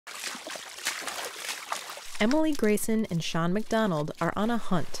Emily Grayson and Sean McDonald are on a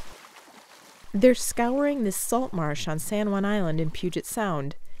hunt. They're scouring this salt marsh on San Juan Island in Puget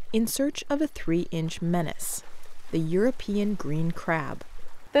Sound in search of a 3-inch menace, the European green crab.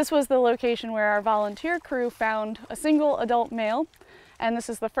 This was the location where our volunteer crew found a single adult male, and this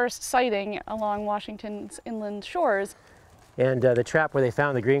is the first sighting along Washington's inland shores. And the trap where they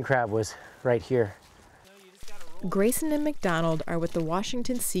found the green crab was right here. Grayson and McDonald are with the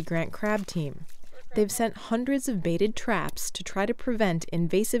Washington Sea Grant crab team. They've sent hundreds of baited traps to try to prevent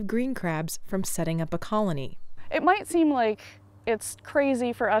invasive green crabs from setting up a colony. It might seem like it's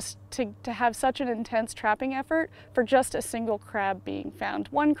crazy for us to have such an intense trapping effort for just a single crab being found.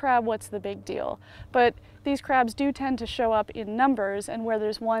 One crab, what's the big deal? But these crabs do tend to show up in numbers, and where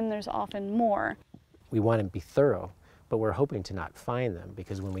there's one, there's often more. We want to be thorough, but we're hoping to not find them,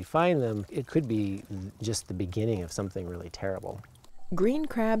 because when we find them, it could be just the beginning of something really terrible. Green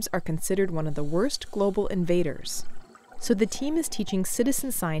crabs are considered one of the worst global invaders. So the team is teaching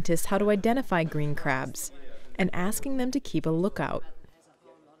citizen scientists how to identify green crabs and asking them to keep a lookout.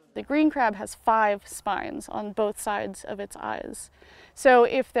 The green crab has 5 spines on both sides of its eyes. So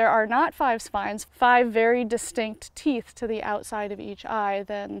if there are not 5 spines, 5 very distinct teeth to the outside of each eye,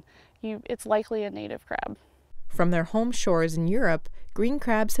 then it's likely a native crab. From their home shores in Europe, green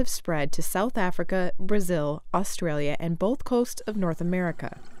crabs have spread to South Africa, Brazil, Australia, and both coasts of North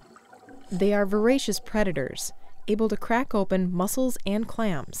America. They are voracious predators, able to crack open mussels and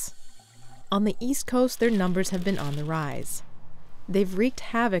clams. On the East Coast, their numbers have been on the rise. They've wreaked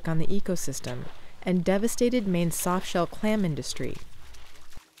havoc on the ecosystem and devastated Maine's softshell clam industry.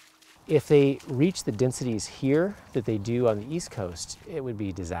 If they reach the densities here that they do on the East Coast, it would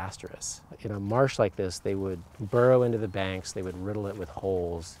be disastrous. In a marsh like this, they would burrow into the banks, they would riddle it with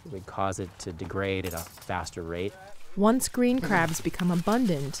holes, it would cause it to degrade at a faster rate. Once green crabs become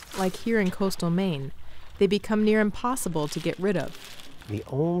abundant, like here in coastal Maine, they become near impossible to get rid of. The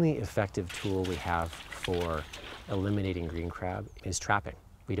only effective tool we have for eliminating green crab is trapping.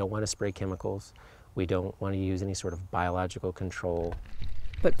 We don't want to spray chemicals. We don't want to use any sort of biological control.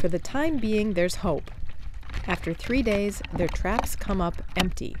 But for the time being, there's hope. After 3 days, their traps come up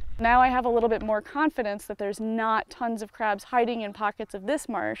empty. Now I have a little bit more confidence that there's not tons of crabs hiding in pockets of this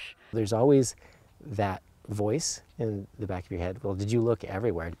marsh. There's always that voice in the back of your head. Well, did you look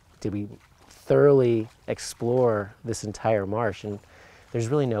everywhere? Did we thoroughly explore this entire marsh? And there's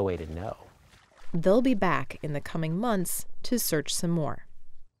really no way to know. They'll be back in the coming months to search some more.